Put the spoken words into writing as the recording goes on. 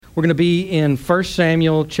We're going to be in 1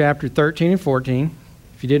 Samuel chapter 13 and 14.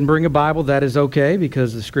 If you didn't bring a Bible, that is okay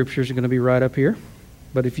because the scriptures are going to be right up here.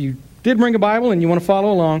 But if you did bring a Bible and you want to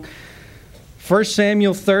follow along, 1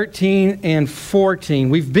 Samuel 13 and 14.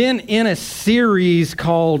 We've been in a series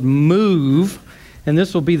called Move, and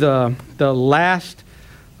this will be the last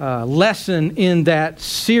lesson in that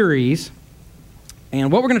series.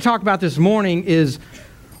 And what we're going to talk about this morning is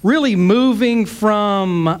really moving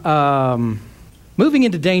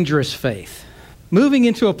into dangerous faith. Moving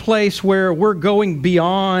into a place where we're going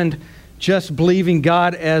beyond just believing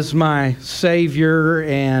God as my Savior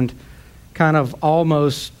and kind of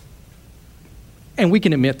almost, and we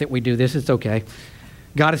can admit that we do this, it's okay.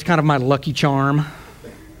 God is kind of my lucky charm.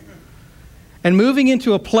 And moving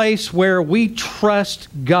into a place where we trust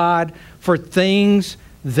God for things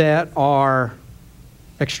that are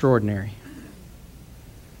extraordinary.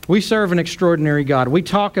 We serve an extraordinary God. We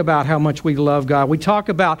talk about how much we love God. We talk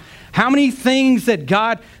about how many things that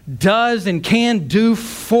God does and can do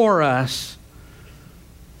for us.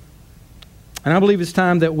 And I believe it's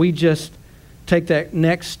time that we just take that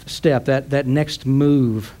next step, that next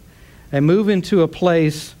move, and move into a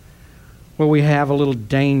place where we have a little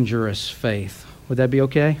dangerous faith. Would that be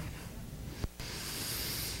okay?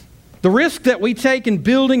 The risk that we take in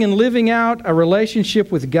building and living out a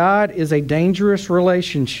relationship with God is a dangerous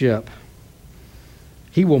relationship.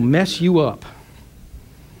 He will mess you up,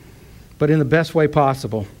 but in the best way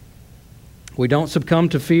possible. We don't succumb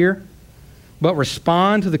to fear, but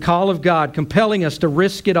respond to the call of God, compelling us to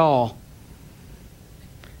risk it all,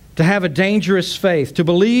 to have a dangerous faith, to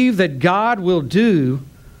believe that God will do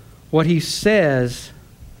what He says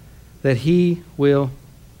that He will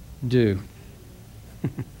do.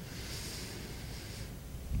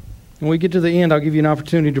 When we get to the end, I'll give you an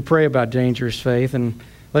opportunity to pray about dangerous faith. And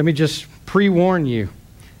let me just pre-warn you.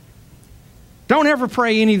 Don't ever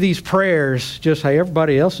pray any of these prayers just, hey,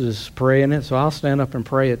 everybody else is praying it, so I'll stand up and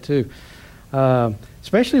pray it too.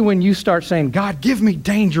 Especially when you start saying, God, give me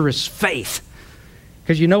dangerous faith.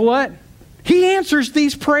 Because you know what? He answers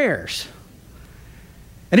these prayers.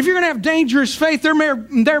 And if you're going to have dangerous faith,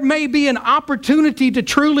 there may be an opportunity to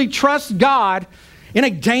truly trust God in a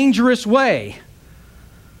dangerous way.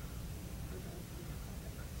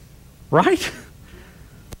 Right?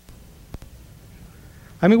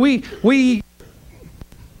 I mean, we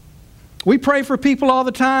pray for people all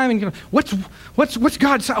the time, and what's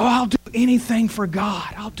God say? Oh, I'll do anything for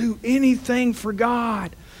God. I'll do anything for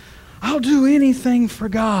God. I'll do anything for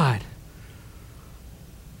God.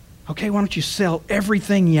 Okay, why don't you sell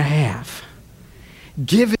everything you have?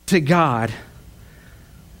 Give it to God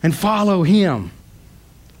and follow Him.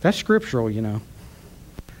 That's scriptural, you know.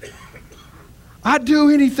 I'd do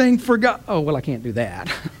anything for God. Oh, well, I can't do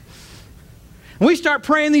that. And we start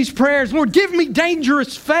praying these prayers, Lord, give me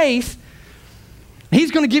dangerous faith. He's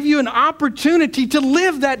going to give you an opportunity to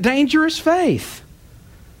live that dangerous faith.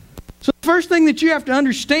 So the first thing that you have to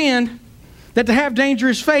understand, that to have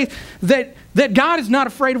dangerous faith, that God is not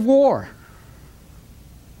afraid of war.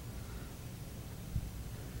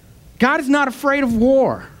 God is not afraid of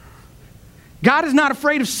war. God is not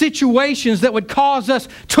afraid of situations that would cause us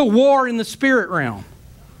to war in the spirit realm.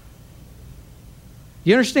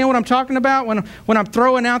 You understand what I'm talking about? When I'm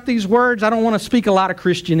throwing out these words, I don't want to speak a lot of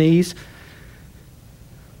Christianese.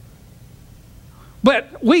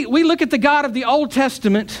 But we look at the God of the Old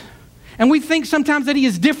Testament, and we think sometimes that He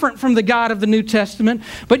is different from the God of the New Testament.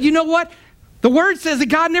 But you know what? The Word says that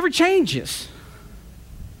God never changes.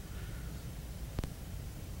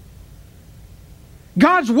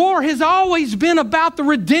 God's war has always been about the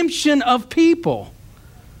redemption of people.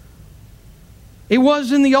 It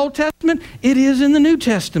was in the Old Testament. It is in the New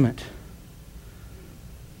Testament.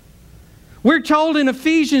 We're told in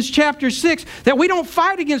Ephesians chapter 6 that we don't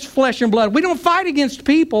fight against flesh and blood. We don't fight against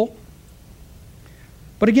people,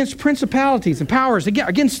 but against principalities and powers,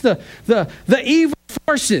 against the evil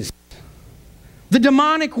forces, the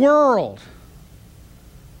demonic world.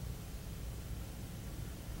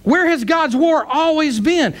 Where has God's war always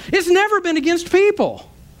been? It's never been against people.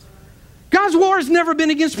 God's war has never been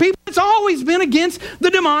against people. It's always been against the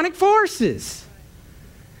demonic forces.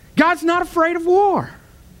 God's not afraid of war.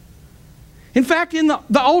 In fact, in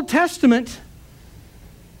the Old Testament,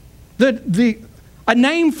 a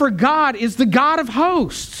name for God is the God of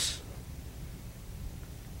hosts.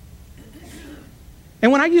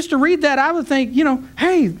 And when I used to read that, I would think,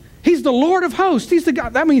 hey, He's the Lord of hosts. He's the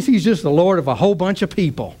God. That means He's just the Lord of a whole bunch of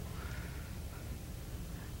people.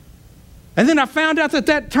 And then I found out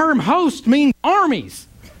that term host means armies.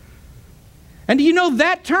 And do you know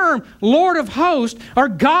that term, Lord of hosts, or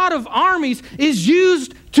God of armies, is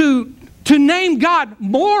used to to name God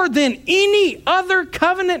more than any other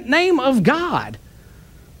covenant name of God.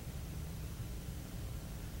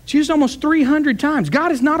 It's used almost 300 times.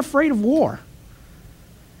 God is not afraid of war.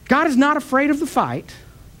 God is not afraid of the fight.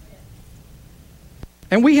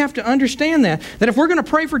 And we have to understand that if we're going to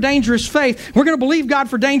pray for dangerous faith, we're going to believe God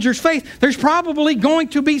for dangerous faith, there's probably going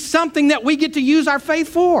to be something that we get to use our faith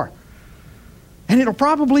for. And it'll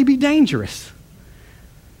probably be dangerous.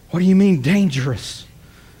 What do you mean dangerous?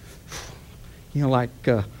 You know, like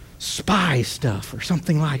spy stuff or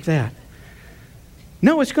something like that.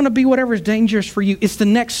 No, it's going to be whatever is dangerous for you. It's the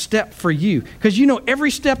next step for you. Because you know,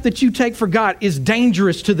 every step that you take for God is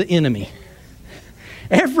dangerous to the enemy.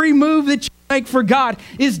 Every move that you make for God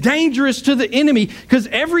is dangerous to the enemy. Because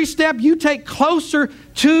every step you take closer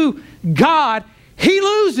to God, He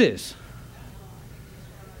loses.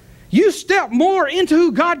 You step more into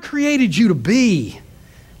who God created you to be.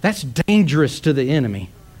 That's dangerous to the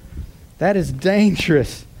enemy. That is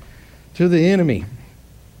dangerous to the enemy.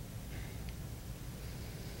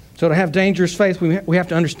 So to have dangerous faith, we have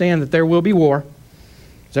to understand that there will be war.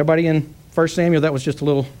 Is everybody in 1 Samuel? That was just a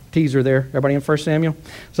little teaser there. Everybody in 1 Samuel?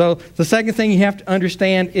 So the second thing you have to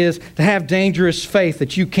understand is to have dangerous faith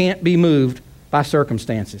that you can't be moved by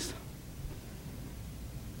circumstances.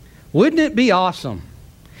 Wouldn't it be awesome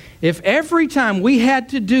if every time we had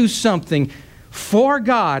to do something for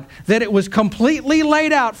God, that it was completely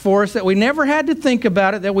laid out for us, that we never had to think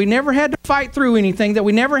about it, that we never had to fight through anything, that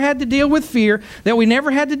we never had to deal with fear, that we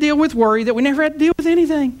never had to deal with worry, that we never had to deal with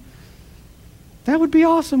anything? That would be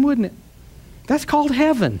awesome, wouldn't it? That's called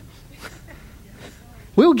heaven.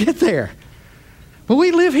 We'll get there. But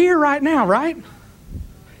we live here right now, right?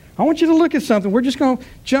 I want you to look at something. We're just going to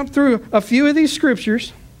jump through a few of these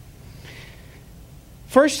scriptures.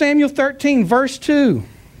 1 Samuel 13, verse 2.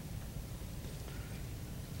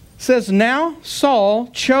 Says, now Saul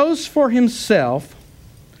chose for himself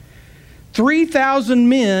 3,000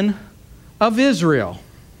 men of Israel.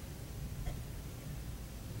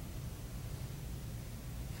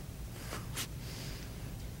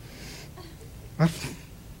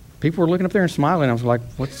 People were looking up there and smiling. I was like,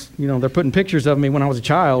 what's, they're putting pictures of me when I was a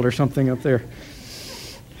child or something up there.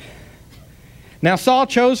 Now Saul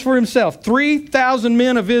chose for himself 3,000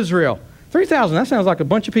 men of Israel. 3,000, that sounds like a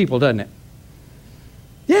bunch of people, doesn't it?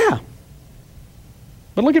 Yeah.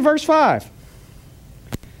 But look at verse 5.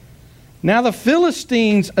 Now the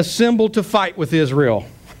Philistines assembled to fight with Israel.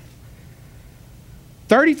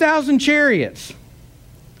 30,000 chariots,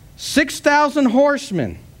 6,000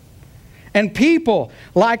 horsemen, and people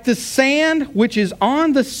like the sand which is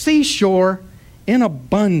on the seashore in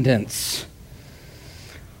abundance.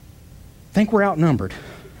 I think we're outnumbered.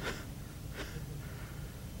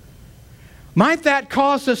 Might that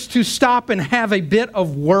cause us to stop and have a bit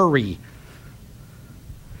of worry?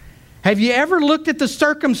 Have you ever looked at the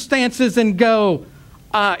circumstances and go,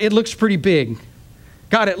 it looks pretty big.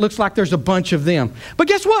 God, it looks like there's a bunch of them. But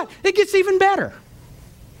guess what? It gets even better.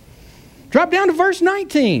 Drop down to verse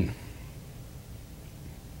 19.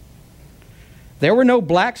 There were no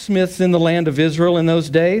blacksmiths in the land of Israel in those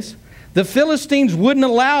days. The Philistines wouldn't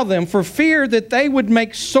allow them for fear that they would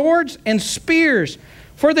make swords and spears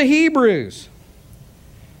for the Hebrews.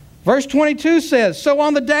 Verse 22 says, so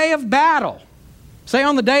on the day of battle, say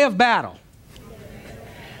on the day of battle.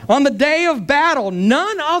 On the day of battle,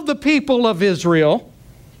 none of the people of Israel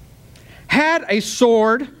had a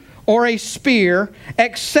sword or a spear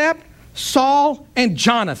except Saul and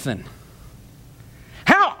Jonathan.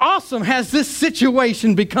 How awesome has this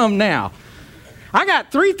situation become now? I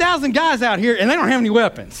got 3,000 guys out here and they don't have any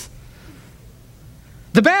weapons.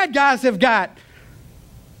 The bad guys have got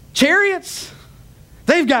chariots,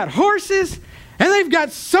 they've got horses, and they've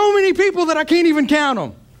got so many people that I can't even count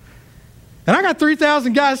them. And I got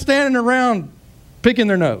 3,000 guys standing around picking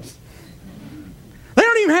their nose. They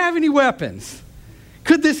don't even have any weapons.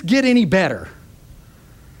 Could this get any better?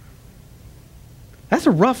 That's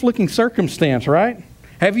a rough-looking circumstance, right?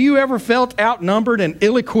 Have you ever felt outnumbered and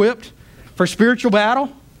ill-equipped for spiritual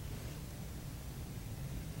battle?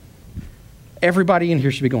 Everybody in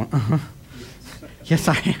here should be going, uh-huh. Yes,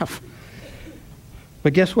 I have.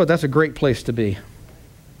 But guess what? That's a great place to be.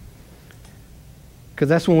 Because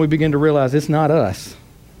that's when we begin to realize it's not us.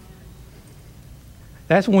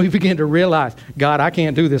 That's when we begin to realize, God, I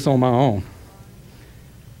can't do this on my own.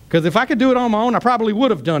 Because if I could do it on my own, I probably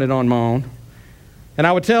would have done it on my own. And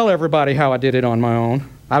I would tell everybody how I did it on my own.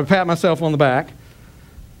 I would pat myself on the back.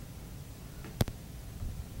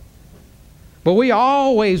 But we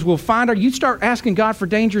always will find you start asking God for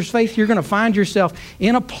dangerous faith, you're going to find yourself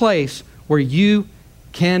in a place where you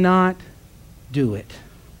cannot do it.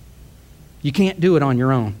 You can't do it on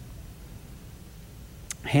your own.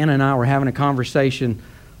 Hannah and I were having a conversation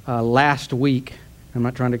last week. I'm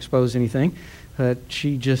not trying to expose anything.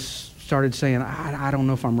 She just started saying, I don't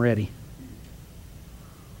know if I'm ready.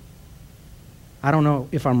 I don't know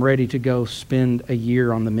if I'm ready to go spend a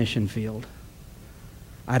year on the mission field.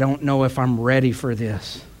 I don't know if I'm ready for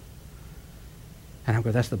this. And I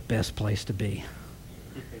go, that's the best place to be.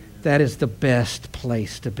 That is the best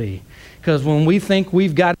place to be. Because when we think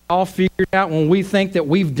we've got it all figured out, when we think that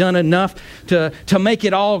we've done enough to make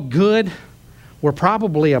it all good, we're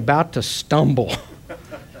probably about to stumble. That's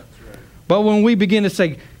right. But when we begin to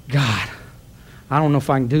say, God, I don't know if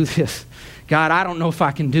I can do this. God, I don't know if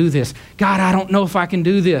I can do this. God, I don't know if I can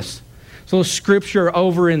do this. So scripture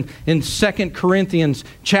over in 2 Corinthians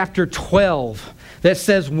chapter 12 that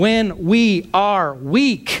says, when we are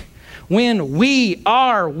weak, amen,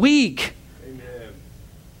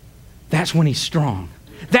 that's when He's strong.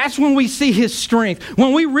 That's when we see His strength.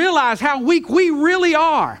 When we realize how weak we really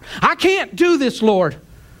are. I can't do this, Lord.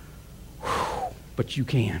 But you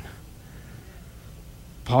can.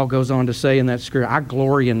 Paul goes on to say in that scripture, I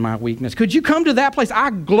glory in my weakness. Could you come to that place?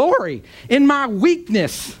 I glory in my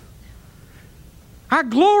weakness. I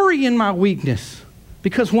glory in my weakness.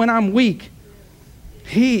 Because when I'm weak,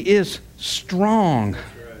 He is strong.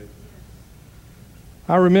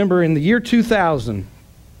 I remember in the year 2000,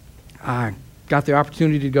 I got the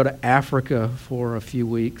opportunity to go to Africa for a few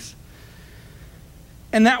weeks.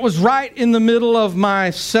 And that was right in the middle of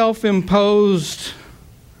my self-imposed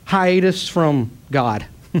hiatus from God,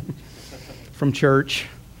 from church,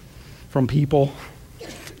 from people.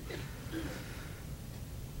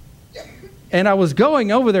 And I was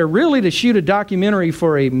going over there really to shoot a documentary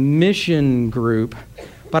for a mission group.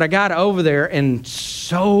 But I got over there and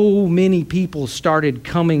so many people started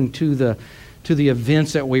coming to the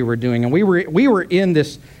events that we were doing. And we were in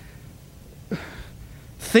this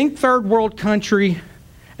think third world country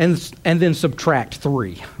and then subtract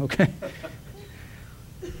 3, okay?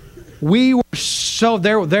 We were so,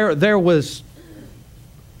 there was,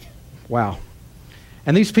 wow.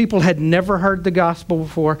 And these people had never heard the gospel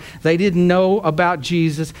before. They didn't know about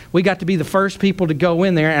Jesus. We got to be the first people to go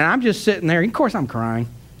in there, and I'm just sitting there. Of course, I'm crying.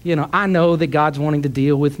 You know, I know that God's wanting to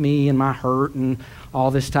deal with me and my hurt and all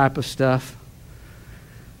this type of stuff.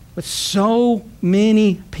 But so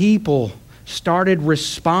many people started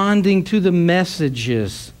responding to the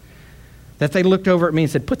messages that they looked over at me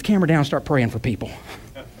and said, put the camera down and start praying for people.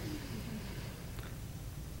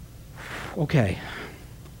 Okay.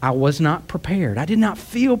 I was not prepared. I did not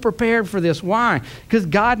feel prepared for this. Why? Because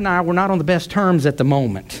God and I were not on the best terms at the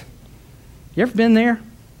moment. You ever been there?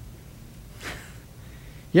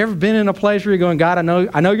 You ever been in a place where you're going, God, I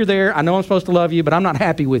know you're there. I know I'm supposed to love you, but I'm not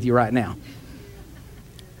happy with you right now.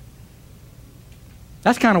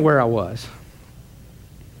 That's kind of where I was.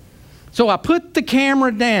 So I put the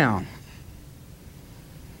camera down.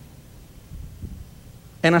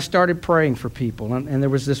 And I started praying for people. And there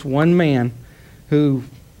was this one man who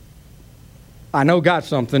I know got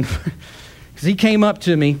something, because he came up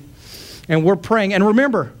to me and we're praying. And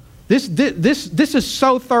remember, this is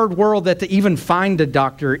so third world that to even find a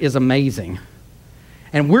doctor is amazing.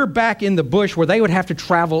 And we're back in the bush where they would have to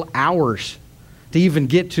travel hours to even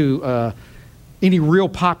get to any real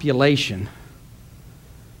population.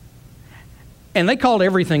 And they called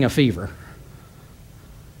everything a fever.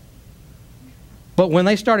 But when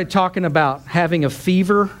they started talking about having a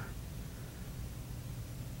fever,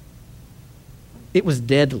 it was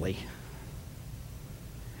deadly.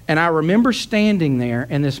 And I remember standing there,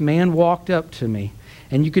 and this man walked up to me,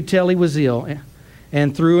 and you could tell he was ill.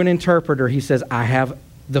 And through an interpreter, he says, I have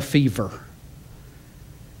the fever.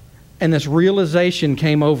 And this realization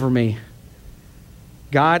came over me.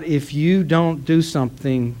 God, if you don't do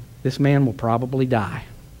something, this man will probably die.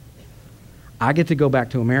 I get to go back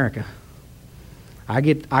to America. I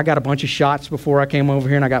got a bunch of shots before I came over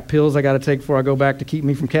here, and I got pills I got to take before I go back to keep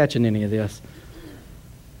me from catching any of this.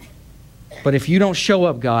 But if you don't show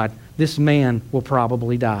up, God, this man will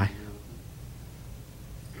probably die.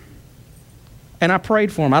 And I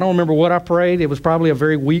prayed for him. I don't remember what I prayed. It was probably a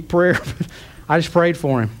very weak prayer. But I just prayed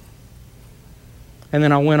for him. And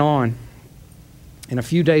then I went on. And a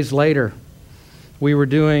few days later, we were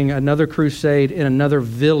doing another crusade in another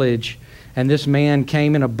village. And this man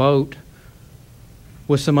came in a boat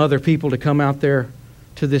with some other people to come out there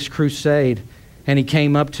to this crusade. And he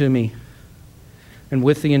came up to me. And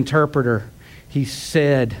with the interpreter, he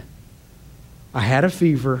said, I had a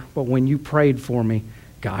fever, but when you prayed for me,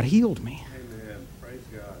 God healed me. Amen. Praise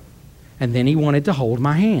God. And then he wanted to hold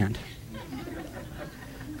my hand.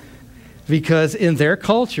 Because in their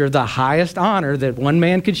culture, the highest honor that one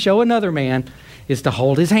man could show another man is to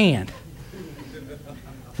hold his hand.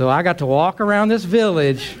 So I got to walk around this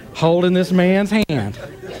village holding this man's hand.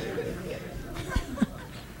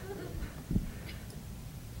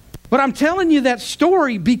 But I'm telling you that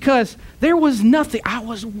story because there was nothing. I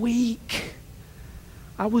was weak.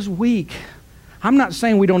 I'm not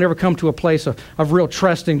saying we don't ever come to a place of real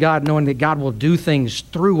trust in God, knowing that God will do things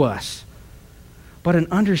through us. But an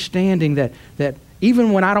understanding that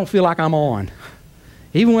even when I don't feel like I'm on,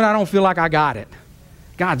 even when I don't feel like I got it,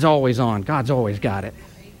 God's always on. God's always got it.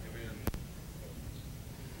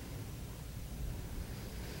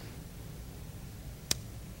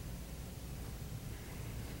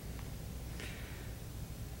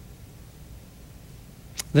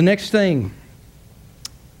 The next thing,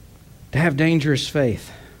 to have dangerous faith,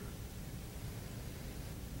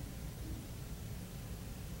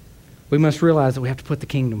 we must realize that we have to put the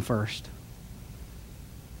kingdom first.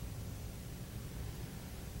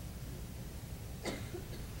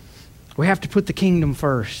 We have to put the kingdom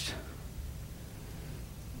first.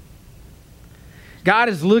 God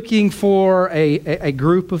is looking for a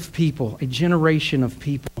group of people, a generation of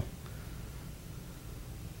people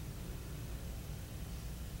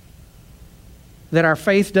that our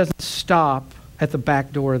faith doesn't stop at the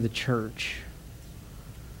back door of the church,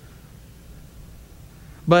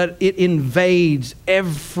 but it invades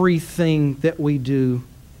everything that we do,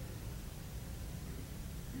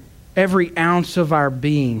 every ounce of our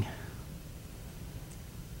being.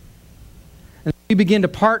 And we begin to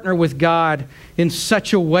partner with God in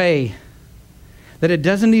such a way that it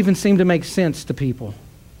doesn't even seem to make sense to people.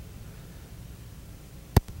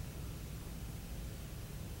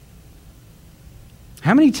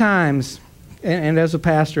 How many times, and as a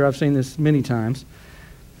pastor I've seen this many times,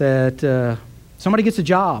 that somebody gets a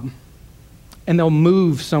job and they'll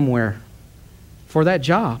move somewhere for that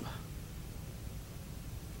job.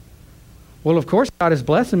 Well, of course, God is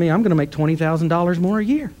blessing me. I'm going to make $20,000 more a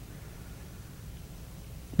year.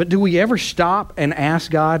 But do we ever stop and ask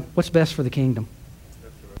God, what's best for the kingdom?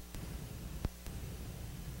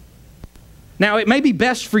 Now, it may be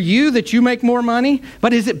best for you that you make more money,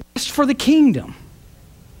 but is it best for the kingdom?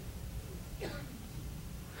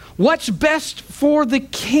 What's best for the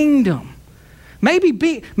kingdom? Maybe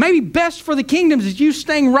best for the kingdom is you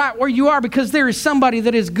staying right where you are, because there is somebody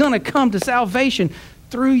that is going to come to salvation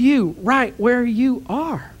through you right where you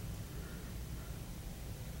are.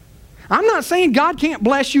 I'm not saying God can't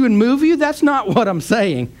bless you and move you. That's not what I'm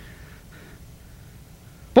saying.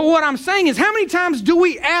 But what I'm saying is, how many times do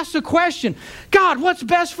we ask the question, God, what's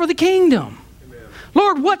best for the kingdom? Amen.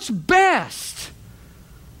 Lord, what's best?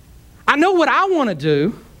 I know what I want to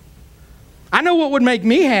do. I know what would make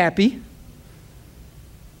me happy.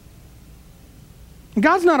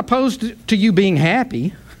 God's not opposed to you being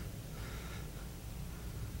happy.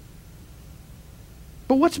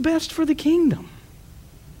 But what's best for the kingdom?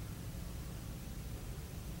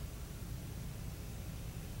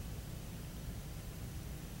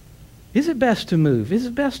 Is it best to move? Is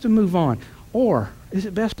it best to move on? Or is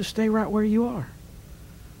it best to stay right where you are?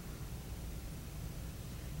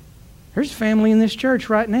 There's a family in this church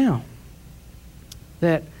right now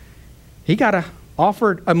that he got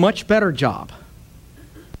offered a much better job,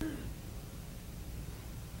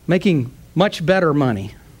 making much better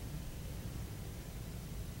money.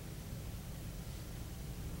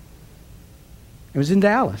 It was in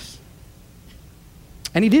Dallas.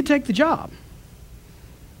 And he did take the job.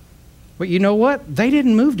 But you know what? They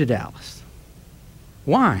didn't move to Dallas.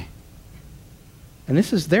 Why? And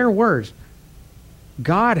this is their words.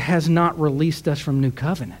 God has not released us from New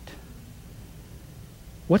Covenant.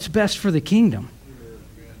 What's best for the kingdom? Amen.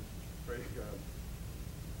 Praise God.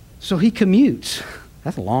 So he commutes.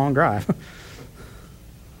 That's a long drive.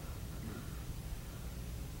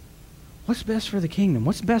 What's best for the kingdom?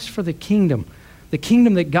 What's best for the kingdom? The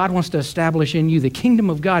kingdom that God wants to establish in you, the kingdom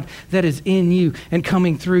of God that is in you and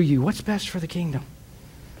coming through you. What's best for the kingdom?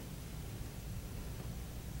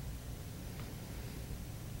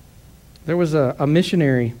 There was a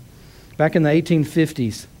missionary back in the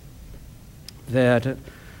 1850s that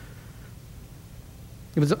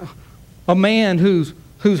it was a man whose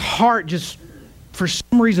heart just for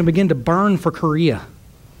some reason began to burn for Korea.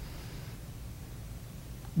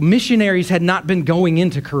 Missionaries had not been going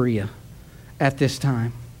into Korea at this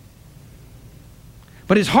time.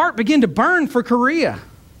 But his heart began to burn for Korea.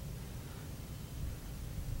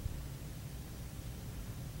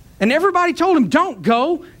 And everybody told him, don't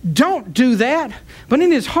go, don't do that. But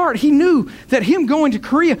in his heart, he knew that him going to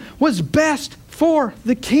Korea was best for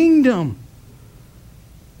the kingdom.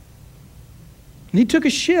 And he took a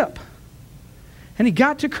ship and he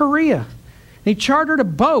got to Korea. And he chartered a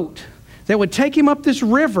boat that would take him up this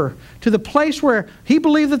river to the place where he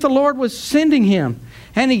believed that the Lord was sending him.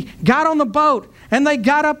 And he got on the boat, and they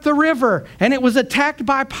got up the river, and it was attacked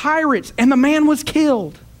by pirates, and the man was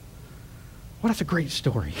killed. Well, that's a great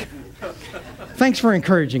story. Thanks for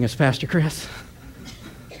encouraging us, Pastor Chris.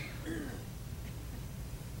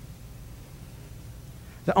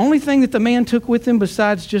 The only thing that the man took with him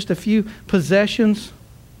besides just a few possessions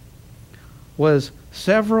was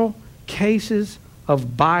several cases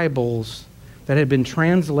of Bibles that had been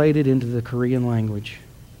translated into the Korean language.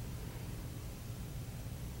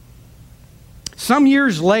 Some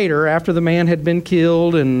years later, after the man had been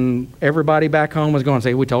killed and everybody back home was going to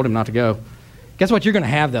say, we told him not to go. Guess what? You're going to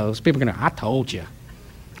have those. People are going to, I told you.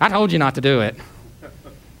 I told you not to do it.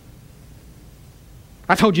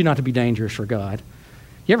 I told you not to be dangerous for God.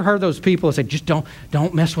 You ever heard those people that say, just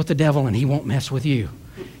don't mess with the devil and he won't mess with you?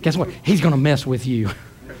 Guess what? He's going to mess with you.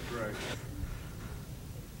 That's right.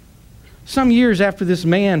 Some years after this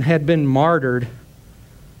man had been martyred,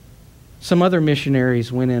 some other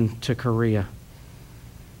missionaries went into Korea.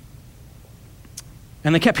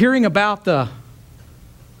 And they kept hearing about the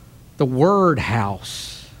Word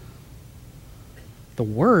House. The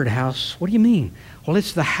Word House? What do you mean? Well,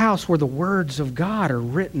 it's the house where the words of God are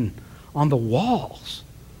written on the walls.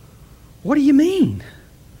 What do you mean?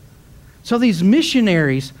 So these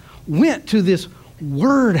missionaries went to this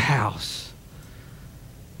Word House.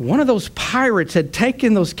 One of those pirates had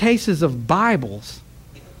taken those cases of Bibles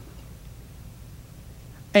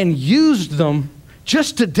and used them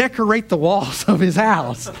just to decorate the walls of his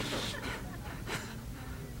house.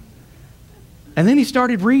 And then he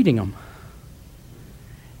started reading them.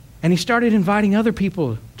 And he started inviting other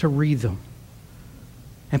people to read them.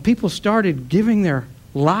 And people started giving their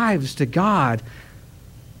lives to God,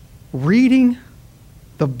 reading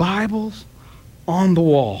the Bibles on the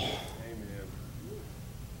wall. Amen.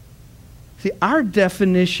 See, our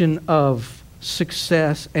definition of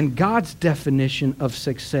success and God's definition of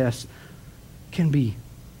success can be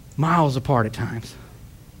miles apart at times.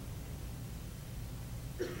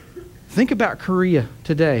 Think about Korea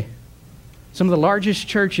today. Some of the largest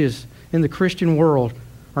churches in the Christian world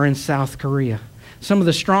are in South Korea. Some of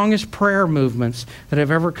the strongest prayer movements that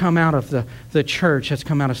have ever come out of the church has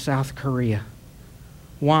come out of South Korea.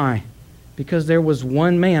 Why? Because there was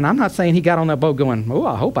one man. I'm not saying he got on that boat going, oh,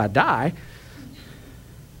 I hope I die.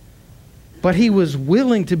 But he was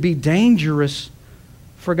willing to be dangerous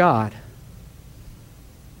for God.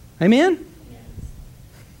 Amen?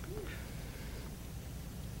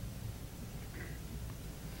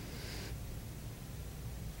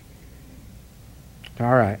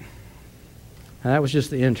 All right. Now, that was just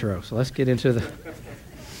the intro, so let's get into the...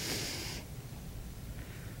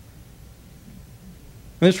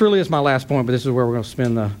 This really is my last point, but this is where we're going to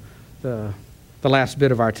spend the last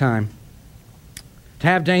bit of our time. To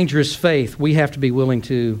have dangerous faith, we have to be willing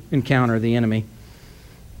to encounter the enemy.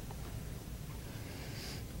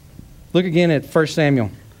 Look again at 1 Samuel.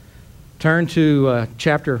 Turn to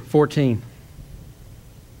chapter 14.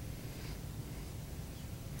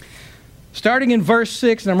 Starting in verse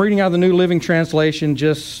 6, and I'm reading out of the New Living Translation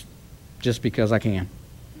just because I can.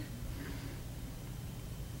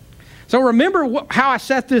 So remember how I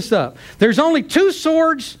set this up. There's only 2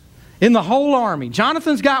 swords in the whole army.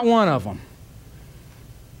 Jonathan's got one of them.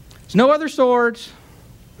 There's no other swords.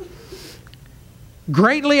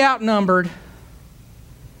 Greatly outnumbered.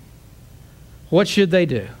 What should they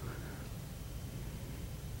do?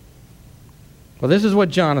 Well, this is what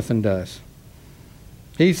Jonathan does.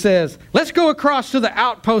 He says, let's go across to the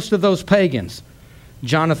outpost of those pagans.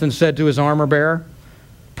 Jonathan said to his armor bearer,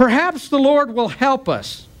 perhaps the Lord will help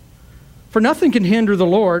us, for nothing can hinder the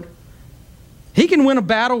Lord. He can win a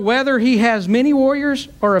battle whether he has many warriors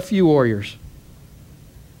or a few warriors.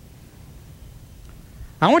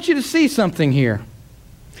 I want you to see something here.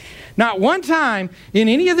 Not one time in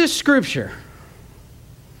any of this scripture,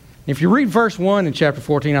 if you read verse 1 in chapter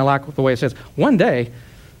 14, I like the way it says, one day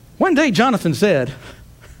Jonathan said,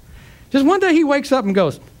 just one day he wakes up and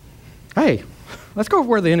goes, hey, let's go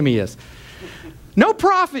where the enemy is. No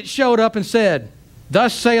prophet showed up and said,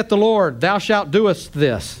 thus saith the Lord, thou shalt do us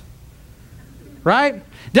this. Right?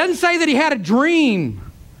 Doesn't say that he had a dream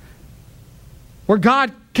where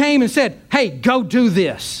God came and said, hey, go do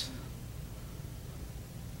this.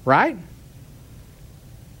 Right?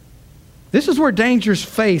 This is where dangerous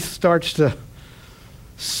faith starts to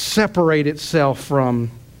separate itself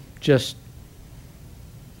from just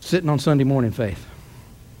sitting on Sunday morning faith.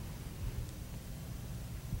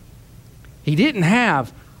 He didn't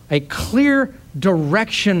have a clear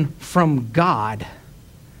direction from God,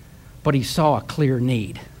 but he saw a clear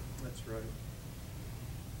need. That's right.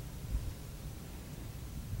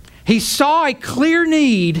 He saw a clear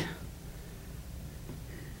need,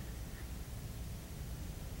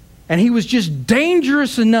 and he was just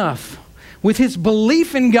dangerous enough with his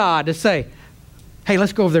belief in God to say, hey,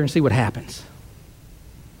 let's go over there and see what happens.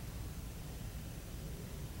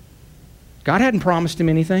 God hadn't promised him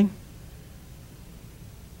anything.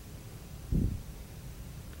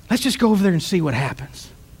 Let's just go over there and see what happens.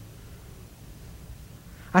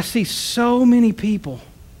 I see so many people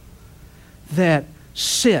that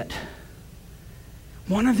sit.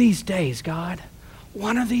 One of these days, God,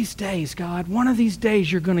 one of these days, God, one of these days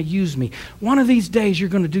you're going to use me. One of these days you're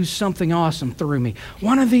going to do something awesome through me.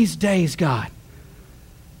 One of these days, God.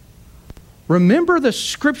 Remember the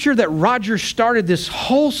scripture that Roger started this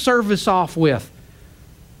whole service off with.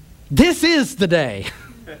 This is the day.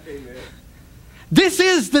 Amen. This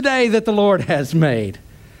is the day that the Lord has made.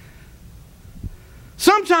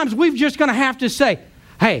 Sometimes we're just going to have to say,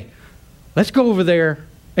 hey, let's go over there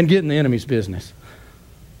and get in the enemy's business.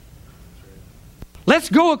 Let's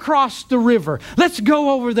go across the river. Let's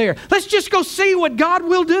go over there. Let's just go see what God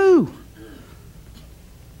will do.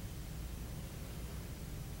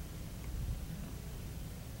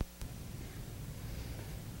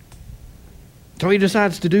 So he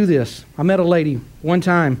decides to do this. I met a lady one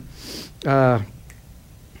time. I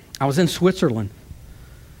was in Switzerland.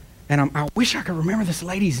 And I wish I could remember this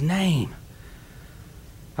lady's name.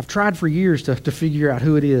 I've tried for years to figure out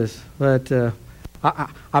who it is. But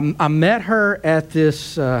I met her at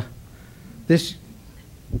this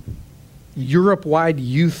Europe-wide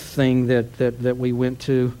youth thing that we went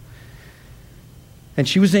to. And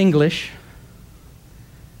she was English.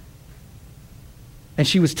 And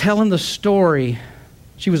she was telling the story.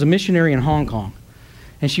 She was a missionary in Hong Kong.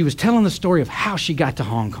 And she was telling the story of how she got to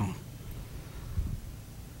Hong Kong.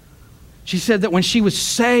 She said that when she was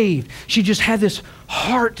saved, she just had this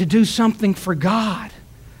heart to do something for God.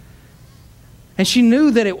 And she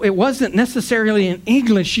knew that it wasn't necessarily in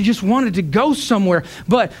English. She just wanted to go somewhere.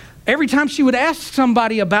 But every time she would ask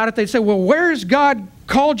somebody about it, they'd say, well, where has God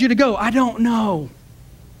called you to go? I don't know.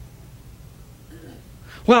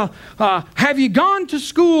 Well, have you gone to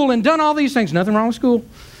school and done all these things? Nothing wrong with school.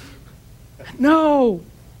 No.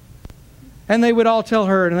 And they would all tell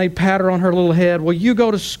her, and they'd pat her on her little head, well, you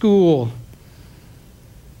go to school.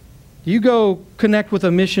 You go connect with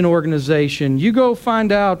a mission organization. You go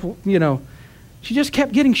find out, She just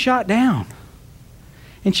kept getting shot down.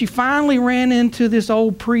 And she finally ran into this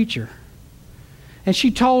old preacher. And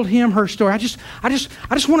she told him her story. I just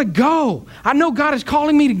want to go. I know God is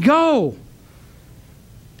calling me to go.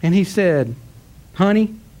 And he said,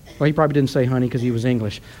 honey, well, he probably didn't say honey because he was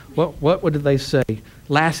English. What did they say?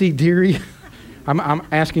 Lassie, dearie? I'm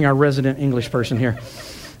asking our resident English person here.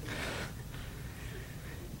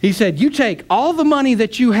 He said, you take all the money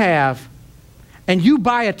that you have and you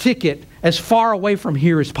buy a ticket as far away from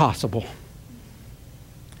here as possible.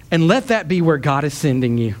 And let that be where God is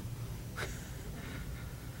sending you.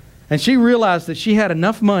 And she realized that she had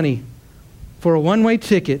enough money for a one-way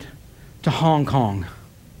ticket to Hong Kong.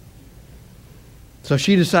 So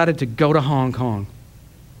she decided to go to Hong Kong.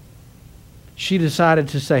 She decided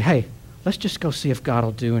to say, hey, let's just go see if God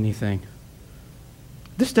will do anything.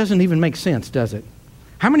 This doesn't even make sense, does it?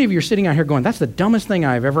 How many of you are sitting out here going, that's the dumbest thing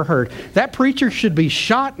I've ever heard. That preacher should be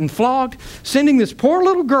shot and flogged, sending this poor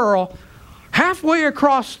little girl halfway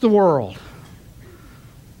across the world.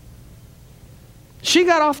 She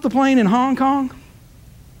got off the plane in Hong Kong.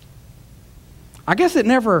 I guess it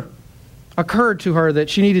never occurred to her that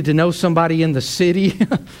she needed to know somebody in the city.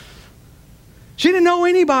 She didn't know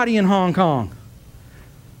anybody in Hong Kong.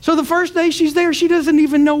 So the first day she's there, she doesn't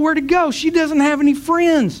even know where to go. She doesn't have any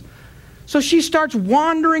friends. So she starts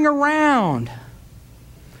wandering around.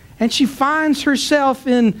 And she finds herself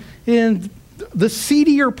in the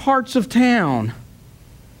seedier parts of town.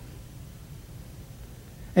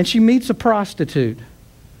 And she meets a prostitute.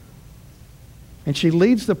 And she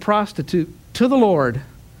leads the prostitute to the Lord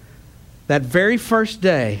that very first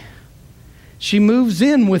day. She moves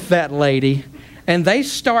in with that lady, and they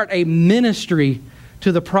start a ministry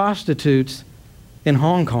to the prostitutes in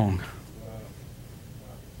Hong Kong.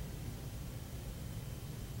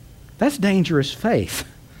 That's dangerous faith,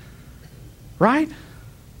 right?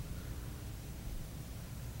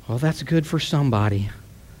 Well, that's good for somebody.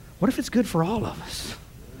 What if it's good for all of us?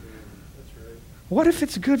 What if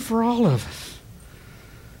it's good for all of us?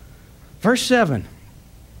 Verse 7.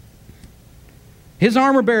 His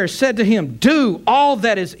armor bearer said to him, do all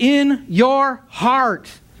that is in your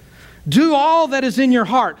heart. Do all that is in your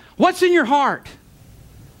heart. What's in your heart?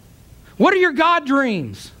 What are your God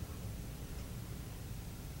dreams?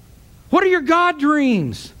 What are your God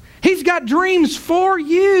dreams? He's got dreams for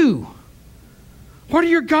you. What are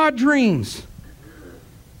your God dreams?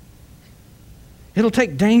 It'll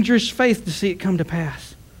take dangerous faith to see it come to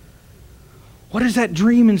pass. What is that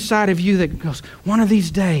dream inside of you that goes, one of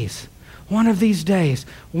these days, one of these days,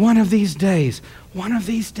 one of these days, one of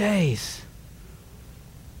these days?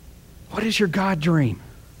 What is your God dream?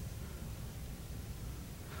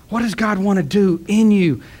 What does God want to do in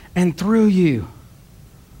you and through you?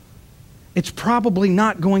 It's probably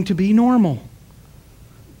not going to be normal.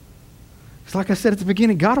 It's like I said at the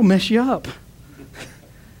beginning, God will mess you up.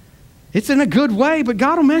 It's in a good way, but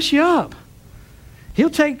God will mess you up. He'll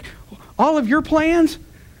take all of your plans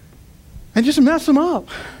and just mess them up.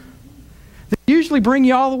 They usually bring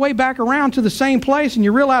you all the way back around to the same place, and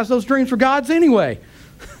you realize those dreams were God's anyway.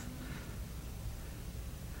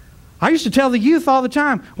 I used to tell the youth all the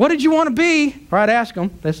time, what did you want to be? Or I'd ask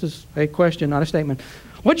them, this is a question, not a statement.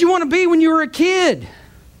 What did you want to be when you were a kid?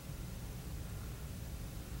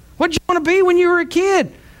 What did you want to be when you were a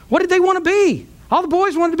kid? What did they want to be? All the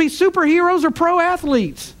boys wanted to be superheroes or pro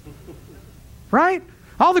athletes. Right?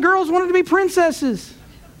 All the girls wanted to be princesses.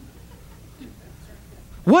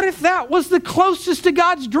 What if that was the closest to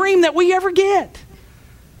God's dream that we ever get?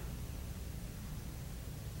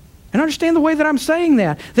 And understand the way that I'm saying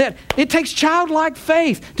that it takes childlike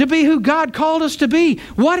faith to be who God called us to be.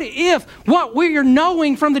 What if what we are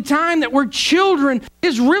knowing from the time that we're children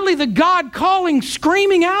is really the God calling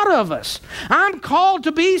screaming out of us? I'm called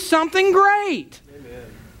to be something great. Amen.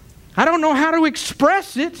 I don't know how to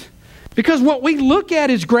express it because what we look at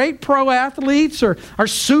is great pro athletes or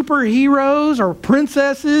superheroes or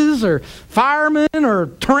princesses or firemen or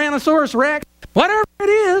Tyrannosaurus Rex, whatever it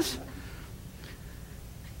is.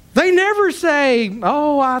 They never say,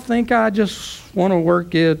 oh, I think I just want to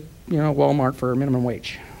work at, Walmart for minimum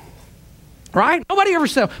wage. Right? Nobody ever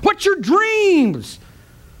says, what's your dreams?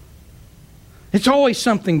 It's always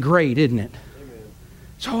something great, isn't it? Amen.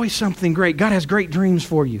 It's always something great. God has great dreams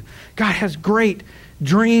for you. God has great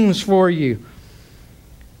dreams for you.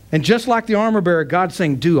 And just like the armor bearer, God's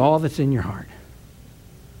saying, do all that's in your heart.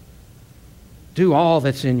 Do all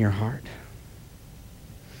that's in your heart.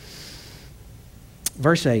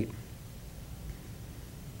 Verse 8.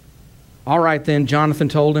 All right then, Jonathan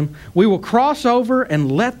told him, we will cross over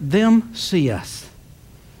and let them see us.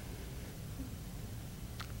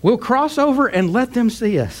 We'll cross over and let them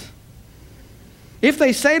see us. If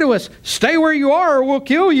they say to us, stay where you are or we'll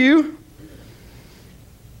kill you,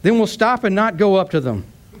 then we'll stop and not go up to them.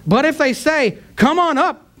 But if they say, come on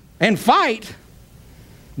up and fight,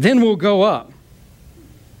 then we'll go up.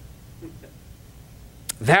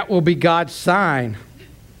 That will be God's sign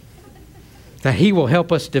that He will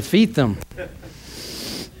help us defeat them.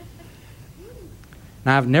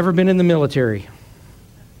 Now, I've never been in the military,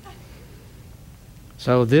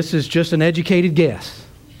 so this is just an educated guess.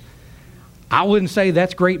 I wouldn't say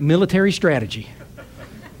that's great military strategy.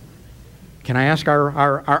 Can I ask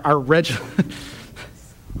our regiment?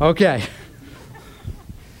 Okay.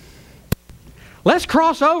 Let's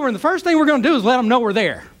cross over, and the first thing we're going to do is let them know we're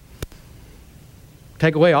there.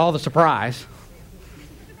 Take away all the surprise.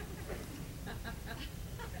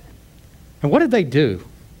 And what did they do?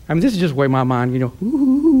 I mean, this is just the way my mind,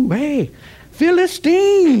 ooh, hey,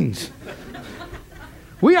 Philistines.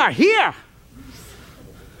 We are here.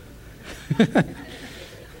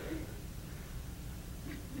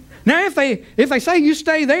 Now, if they say you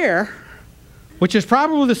stay there, which is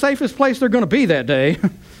probably the safest place they're going to be that day,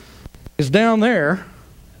 is down there,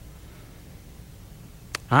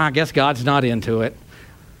 I guess God's not into it.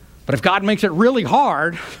 But if God makes it really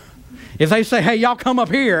hard, if they say, hey, y'all come up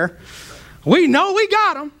here, we know we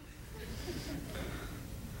got them.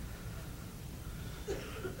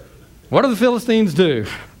 What do the Philistines do?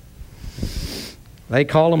 They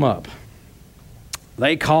call them up.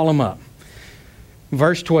 They call them up.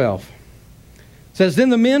 Verse 12 says, then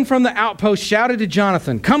the men from the outpost shouted to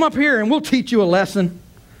Jonathan, come up here and we'll teach you a lesson.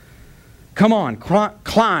 Come on,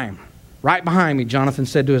 climb right behind me, Jonathan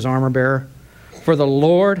said to his armor bearer, for the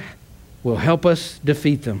Lord will help us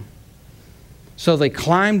defeat them. So they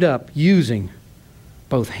climbed up using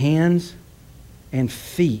both hands and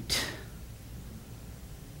feet.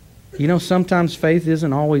 Sometimes faith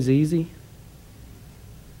isn't always easy.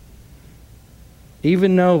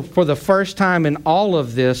 Even though for the first time in all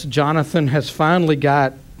of this, Jonathan has finally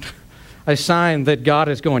got a sign that God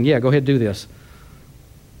is going, yeah, go ahead, do this.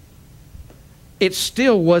 It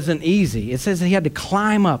still wasn't easy. It says that he had to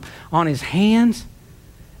climb up on his hands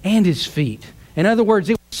and his feet. In other words,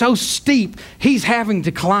 it was so steep, he's having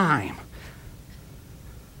to climb.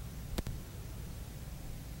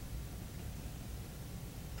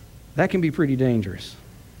 That can be pretty dangerous.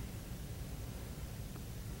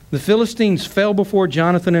 The Philistines fell before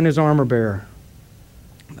Jonathan and his armor bearer.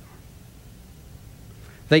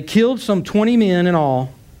 They killed some 20 men in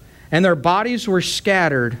all, and their bodies were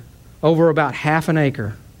scattered over about half an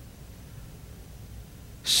acre.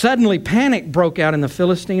 Suddenly, panic broke out in the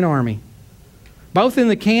Philistine army, both in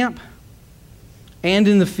the camp and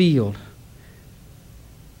in the field,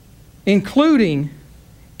 including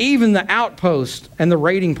even the outposts and the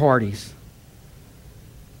raiding parties.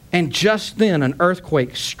 And just then, an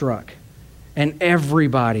earthquake struck, and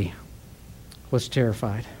everybody was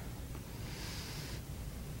terrified.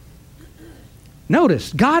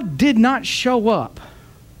 Notice, God did not show up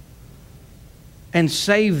and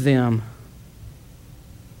save them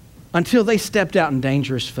until they stepped out in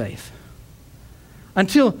dangerous faith.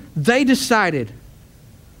 Until they decided,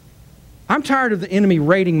 I'm tired of the enemy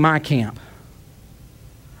raiding my camp.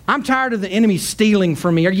 I'm tired of the enemy stealing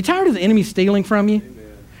from me. Are you tired of the enemy stealing from you? Amen.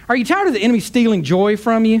 Are you tired of the enemy stealing joy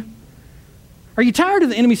from you? Are you tired of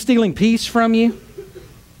the enemy stealing peace from you?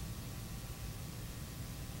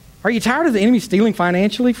 Are you tired of the enemy stealing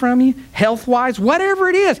financially from you? Health-wise? Whatever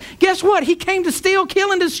it is. Guess what? He came to steal,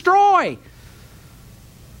 kill, and destroy.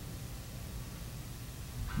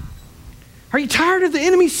 Are you tired of the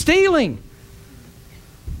enemy stealing?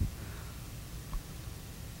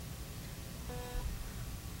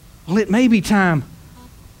 Well, it may be time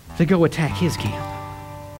to go attack his camp.